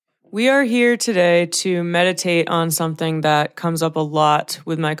We are here today to meditate on something that comes up a lot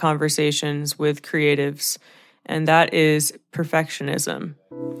with my conversations with creatives, and that is perfectionism.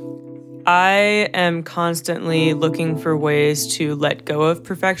 I am constantly looking for ways to let go of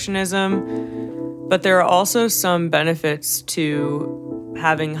perfectionism, but there are also some benefits to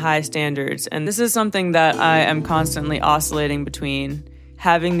having high standards, and this is something that I am constantly oscillating between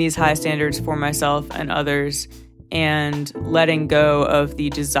having these high standards for myself and others and letting go of the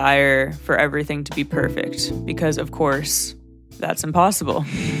desire for everything to be perfect, because of course, that's impossible.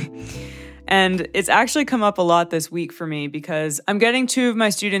 And it's actually come up a lot this week for me because I'm getting two of my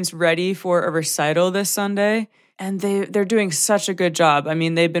students ready for a recital this Sunday, and they're doing such a good job. I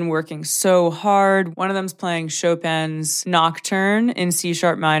mean, they've been working so hard. One of them's playing Chopin's Nocturne in C#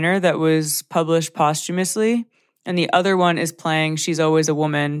 minor that was published posthumously, and the other one is playing She's Always a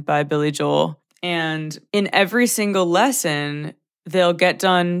Woman by Billy Joel. And in every single lesson, they'll get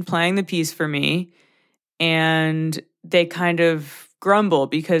done playing the piece for me, and they kind of grumble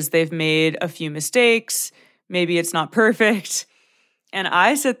because they've made a few mistakes. Maybe it's not perfect. And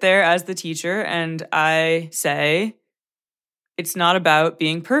I sit there as the teacher and I say, it's not about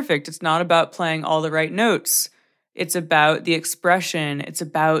being perfect. It's not about playing all the right notes. It's about the expression. It's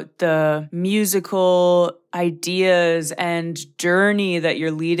about the musical ideas and journey that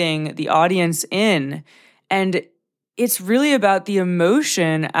you're leading the audience in. And it's really about the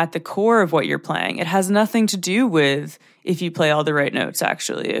emotion at the core of what you're playing. It has nothing to do with if you play all the right notes,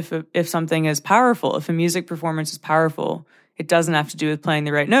 actually. If something is powerful, if a music performance is powerful, it doesn't have to do with playing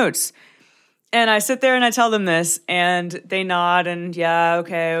the right notes. And I sit there and I tell them this, and they nod and, yeah,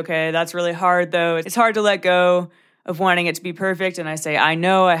 okay, that's really hard, though. It's hard to let go of wanting it to be perfect. And I say, I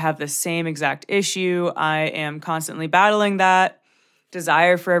know I have the same exact issue. I am constantly battling that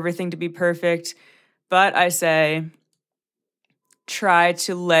desire for everything to be perfect. But I say, try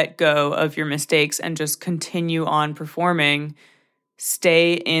to let go of your mistakes and just continue on performing.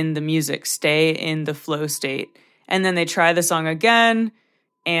 Stay in the music, stay in the flow state. And then they try the song again,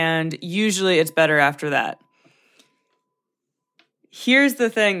 and usually it's better after that. Here's the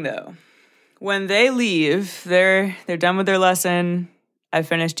thing, though. When they leave, they're done with their lesson, I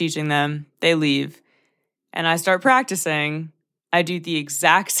finished teaching them, they leave, and I start practicing. I do the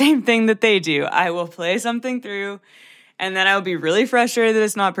exact same thing that they do. I will play something through, and then I will be really frustrated that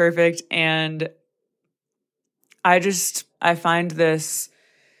it's not perfect, and I find this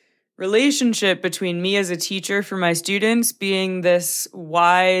relationship between me as a teacher for my students being this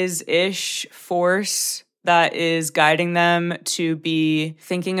wise-ish force that is guiding them to be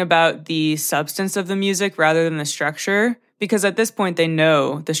thinking about the substance of the music rather than the structure. Because at this point, they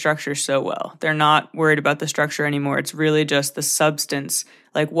know the structure so well. They're not worried about the structure anymore. It's really just the substance,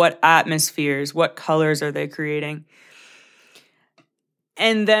 like what atmospheres, what colors are they creating.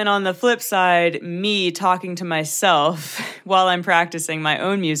 And then on the flip side, me talking to myself while I'm practicing my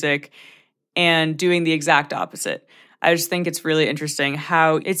own music and doing the exact opposite. I just think it's really interesting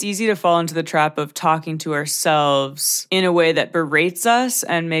how it's easy to fall into the trap of talking to ourselves in a way that berates us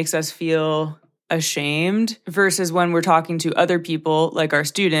and makes us feel ashamed versus when we're talking to other people, like our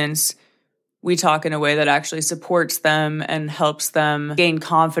students, we talk in a way that actually supports them and helps them gain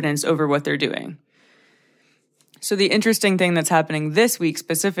confidence over what they're doing. So the interesting thing that's happening this week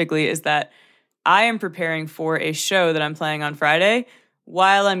specifically is that I am preparing for a show that I'm playing on Friday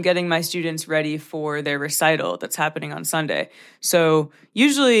while I'm getting my students ready for their recital that's happening on Sunday. So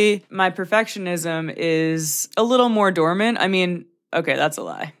usually my perfectionism is a little more dormant. I mean, okay, that's a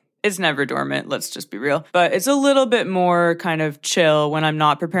lie. It's never dormant, let's just be real. But it's a little bit more kind of chill when I'm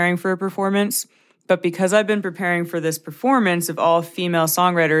not preparing for a performance. But because I've been preparing for this performance of all female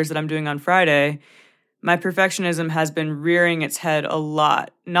songwriters that I'm doing on Friday, my perfectionism has been rearing its head a lot,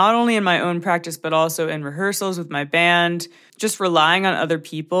 not only in my own practice, but also in rehearsals with my band. Just relying on other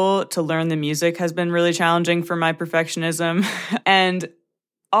people to learn the music has been really challenging for my perfectionism. And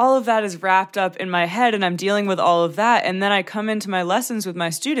all of that is wrapped up in my head, and I'm dealing with all of that. And then I come into my lessons with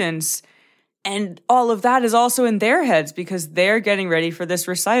my students, and all of that is also in their heads because they're getting ready for this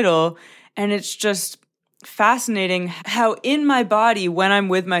recital. And it's just fascinating how in my body, when I'm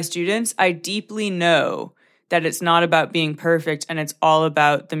with my students, I deeply know that it's not about being perfect and it's all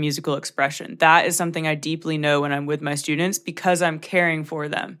about the musical expression. That is something I deeply know when I'm with my students because I'm caring for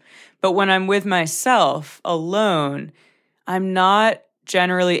them. But when I'm with myself alone, I'm not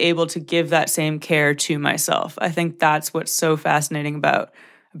generally able to give that same care to myself. I think that's what's so fascinating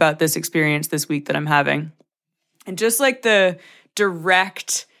about this experience this week that I'm having. And just like the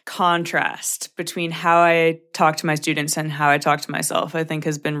direct contrast between how I talk to my students and how I talk to myself, I think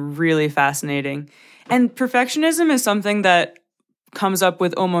has been really fascinating. And perfectionism is something that comes up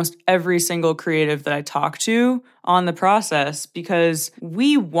with almost every single creative that I talk to on the process, because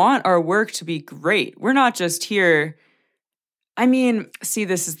we want our work to be great. We're not just here. I mean, see,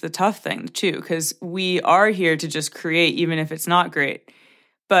 this is the tough thing too, because we are here to just create, even if it's not great.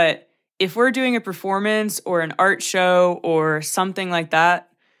 But if we're doing a performance or an art show or something like that,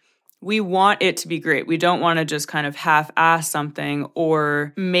 we want it to be great. We don't want to just kind of half-ass something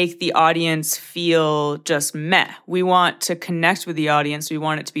or make the audience feel just meh. We want to connect with the audience. We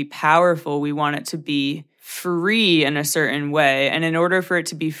want it to be powerful. We want it to be free in a certain way. And in order for it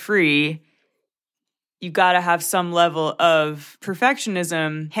to be free, you got to have some level of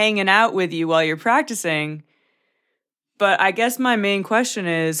perfectionism hanging out with you while you're practicing. But I guess my main question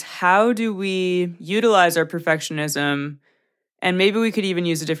is, how do we utilize our perfectionism? And maybe we could even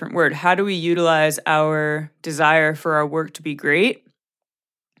use a different word. How do we utilize our desire for our work to be great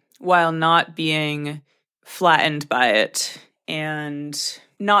while not being flattened by it and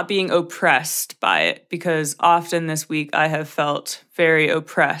not being oppressed by it? Because often this week I have felt very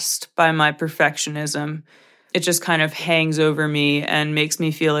oppressed by my perfectionism. It just kind of hangs over me and makes me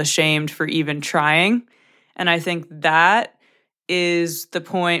feel ashamed for even trying. And I think that is the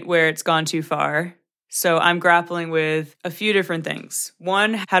point where it's gone too far. So I'm grappling with a few different things.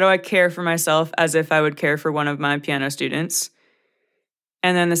 One, how do I care for myself as if I would care for one of my piano students?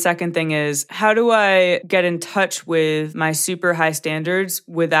 And then the second thing is, how do I get in touch with my super high standards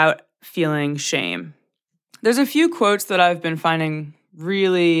without feeling shame? There's a few quotes that I've been finding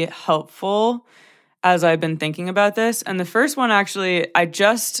really helpful as I've been thinking about this. And the first one, actually, I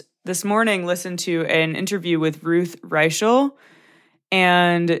just this morning listened to an interview with Ruth Reichel,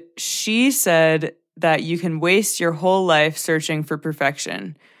 and she said that you can waste your whole life searching for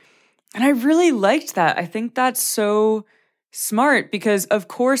perfection. And I really liked that. I think that's so smart because, of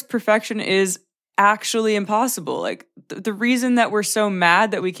course, perfection is actually impossible. Like, the reason that we're so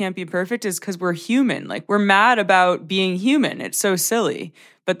mad that we can't be perfect is because we're human. Like, we're mad about being human. It's so silly,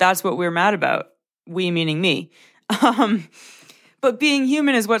 but that's what we're mad about. We meaning me. But being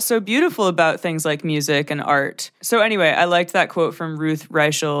human is what's so beautiful about things like music and art. So anyway, I liked that quote from Ruth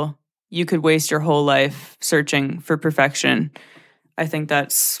Reichel. You could waste your whole life searching for perfection. I think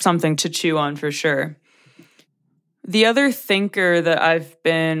that's something to chew on for sure. The other thinker that I've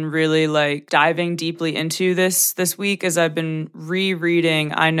been really diving deeply into this week is I've been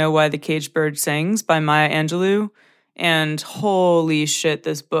rereading I Know Why the Caged Bird Sings by Maya Angelou. And holy shit,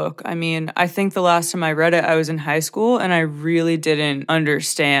 this book. I mean, I think the last time I read it, I was in high school and I really didn't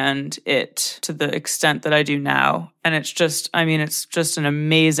understand it to the extent that I do now. And it's just an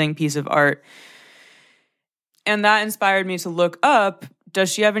amazing piece of art. And that inspired me to look up,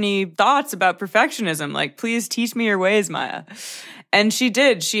 does she have any thoughts about perfectionism? Like, please teach me your ways, Maya. And she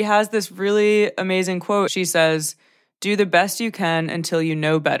did. She has this really amazing quote. She says, "Do the best you can until you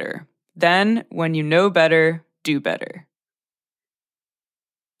know better. Then, when you know better, do better."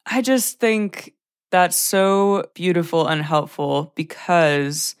 I just think that's so beautiful and helpful,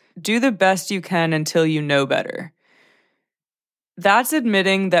 because do the best you can until you know better. That's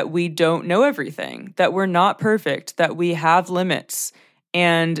admitting that we don't know everything, that we're not perfect, that we have limits,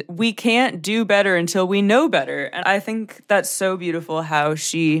 and we can't do better until we know better. And I think that's so beautiful how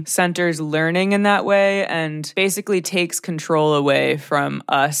she centers learning in that way and basically takes control away from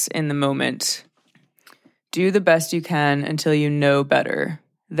us in the moment. Do the best you can until you know better.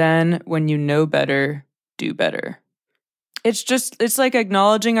 Then, when you know better, do better. It's like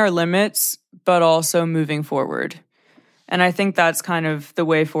acknowledging our limits, but also moving forward. And I think that's kind of the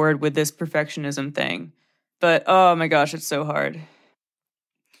way forward with this perfectionism thing. But oh my gosh, it's so hard.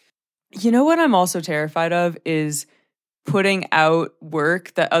 You know what I'm also terrified of is putting out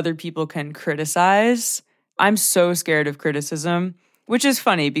work that other people can criticize. I'm so scared of criticism. Which is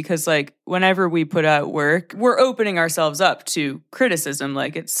funny because, whenever we put out work, we're opening ourselves up to criticism.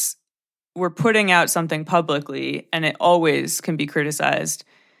 We're putting out something publicly and it always can be criticized.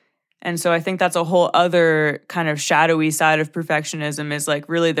 And so I think that's a whole other kind of shadowy side of perfectionism, is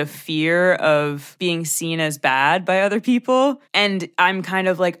really the fear of being seen as bad by other people. And I'm kind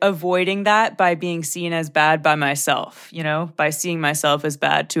of avoiding that by being seen as bad by myself, by seeing myself as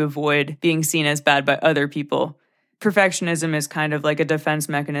bad to avoid being seen as bad by other people. Perfectionism is kind of like a defense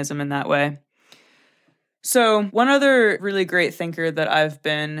mechanism in that way. So one other really great thinker that I've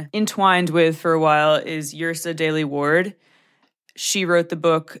been entwined with for a while is Yrsa Daley Ward. She wrote the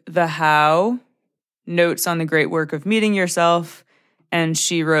book The How, Notes on the Great Work of Meeting Yourself, and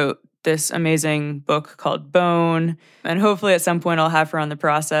she wrote this amazing book called Bone, and hopefully at some point I'll have her on the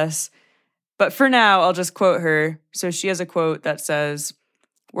process. But for now, I'll just quote her. So she has a quote that says,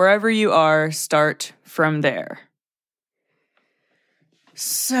 "Wherever you are, start from there."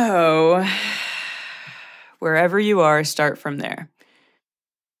 So, wherever you are, start from there.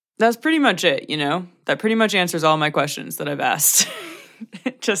 That's pretty much it, That pretty much answers all my questions that I've asked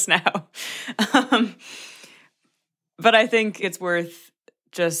just now. But I think it's worth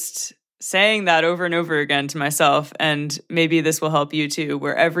just saying that over and over again to myself, and maybe this will help you too.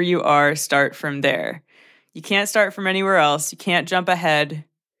 Wherever you are, start from there. You can't start from anywhere else. You can't jump ahead.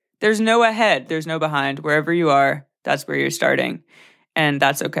 There's no ahead. There's no behind. Wherever you are, that's where you're starting. And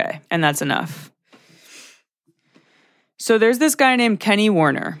that's okay. And that's enough. So there's this guy named Kenny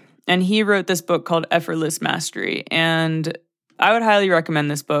Warner, and he wrote this book called Effortless Mastery. And I would highly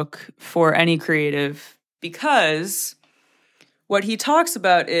recommend this book for any creative, because what he talks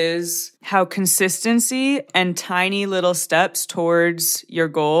about is how consistency and tiny little steps towards your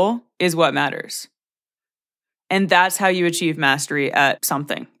goal is what matters. And that's how you achieve mastery at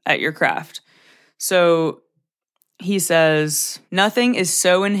something, at your craft. So he says, nothing is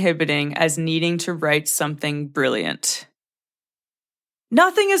so inhibiting as needing to write something brilliant.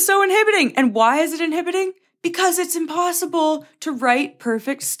 Nothing is so inhibiting. And why is it inhibiting? Because it's impossible to write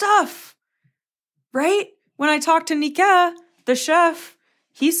perfect stuff, right? When I talked to Nika, the chef,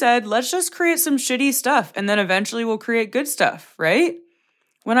 he said, let's just create some shitty stuff and then eventually we'll create good stuff, right?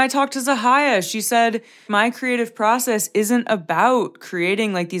 When I talked to Zahaya, she said, my creative process isn't about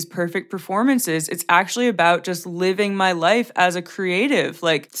creating like these perfect performances. It's actually about just living my life as a creative,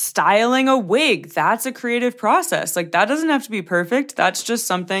 like styling a wig. That's a creative process. Like that doesn't have to be perfect. That's just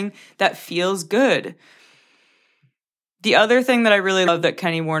something that feels good. The other thing that I really love that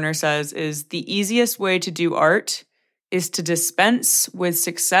Kenny Warner says is the easiest way to do art is to dispense with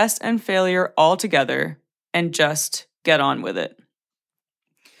success and failure altogether and just get on with it.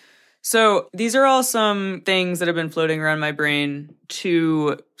 So these are all some things that have been floating around my brain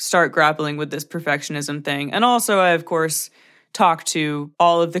to start grappling with this perfectionism thing. And also, I, of course, talked to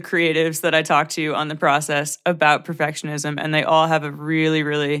all of the creatives that I talked to on the process about perfectionism, and they all have a really,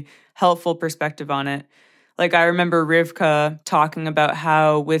 really helpful perspective on it. Like I remember Rivka talking about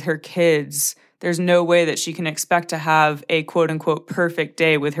how with her kids, there's no way that she can expect to have a quote unquote perfect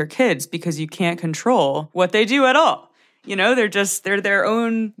day with her kids because you can't control what they do at all. They're their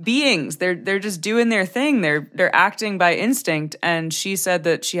own beings. They're just doing their thing. They're acting by instinct. And she said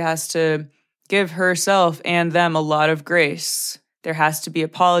that she has to give herself and them a lot of grace. There has to be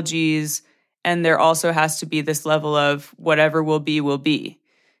apologies. And there also has to be this level of whatever will be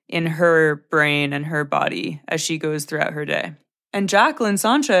in her brain and her body as she goes throughout her day. And Jacqueline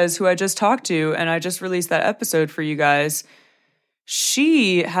Sanchez, who I just talked to, and I just released that episode for you guys,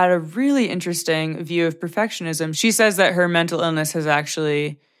 she had a really interesting view of perfectionism. She says that her mental illness has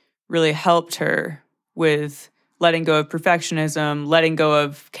actually really helped her with letting go of perfectionism, letting go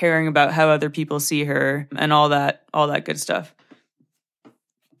of caring about how other people see her, and all that good stuff.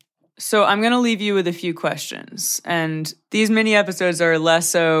 So I'm going to leave you with a few questions. And these mini episodes are less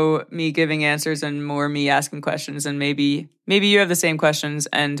so me giving answers and more me asking questions. And maybe you have the same questions,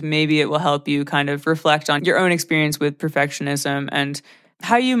 and maybe it will help you kind of reflect on your own experience with perfectionism and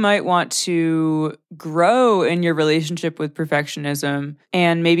how you might want to grow in your relationship with perfectionism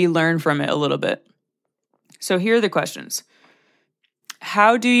and maybe learn from it a little bit. So here are the questions.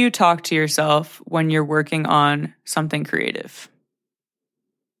 How do you talk to yourself when you're working on something creative?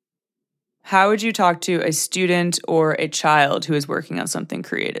 How would you talk to a student or a child who is working on something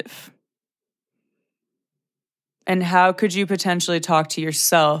creative? And how could you potentially talk to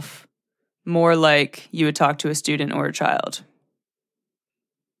yourself more like you would talk to a student or a child?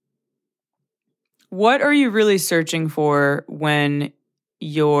 What are you really searching for when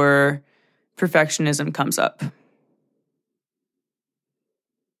your perfectionism comes up?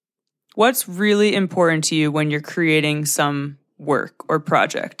 What's really important to you when you're creating some work or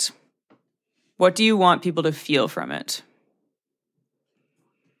project? What do you want people to feel from it?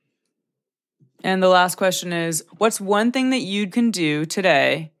 And the last question is, what's one thing that you can do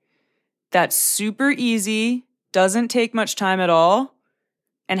today that's super easy, doesn't take much time at all,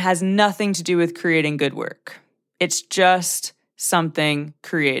 and has nothing to do with creating good work? It's just something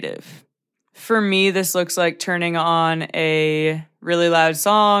creative. For me, this looks like turning on a really loud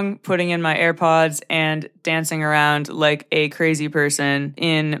song, putting in my AirPods, and dancing around like a crazy person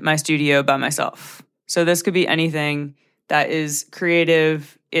in my studio by myself. So this could be anything that is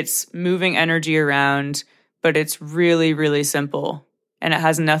creative. It's moving energy around, but it's really, really simple. And it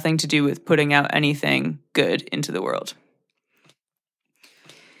has nothing to do with putting out anything good into the world.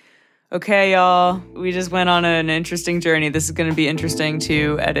 Okay, y'all, we just went on an interesting journey. This is going to be interesting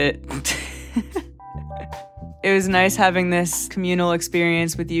to edit. It was nice having this communal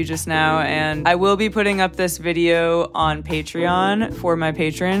experience with you just now, and I will be putting up this video on Patreon for my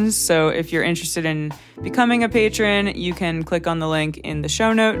patrons. So if you're interested in becoming a patron, you can click on the link in the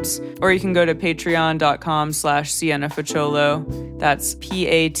show notes, or you can go to patreon.com/SiennaFacciolo. That's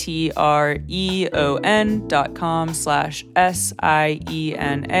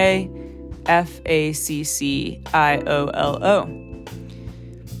patreon.com/SiennaFacciolo.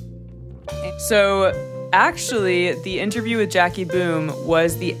 So actually, the interview with Jackie Boom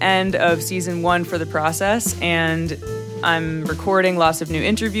was the end of season 1 for the process, and I'm recording lots of new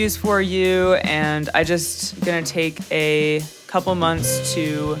interviews for you, and I just gonna take a couple months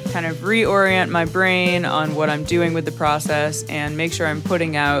to kind of reorient my brain on what I'm doing with the process and make sure I'm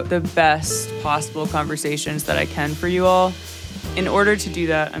putting out the best possible conversations that I can for you all. In order to do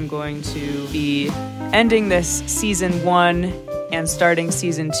that, I'm going to be ending this season 1 and starting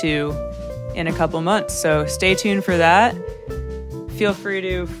season 2 in a couple months. So stay tuned for that. Feel free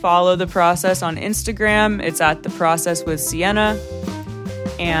to follow the process on Instagram. It's at The Process with Sienna.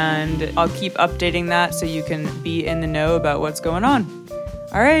 And I'll keep updating that so you can be in the know about what's going on.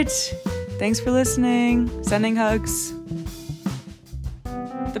 All right. Thanks for listening. Sending hugs.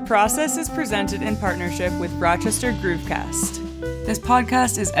 The Process is presented in partnership with Rochester Groovecast. This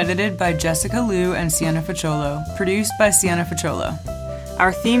podcast is edited by Jessica Liu and Sienna Facciolo, produced by Sienna Facciolo.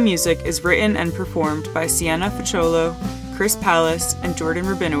 Our theme music is written and performed by Sienna Facciolo, Chris Pallas, and Jordan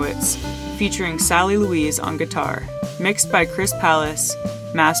Rabinowitz, featuring Sally Louise on guitar, mixed by Chris Pallas,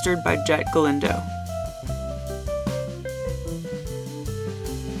 mastered by Jet Galindo.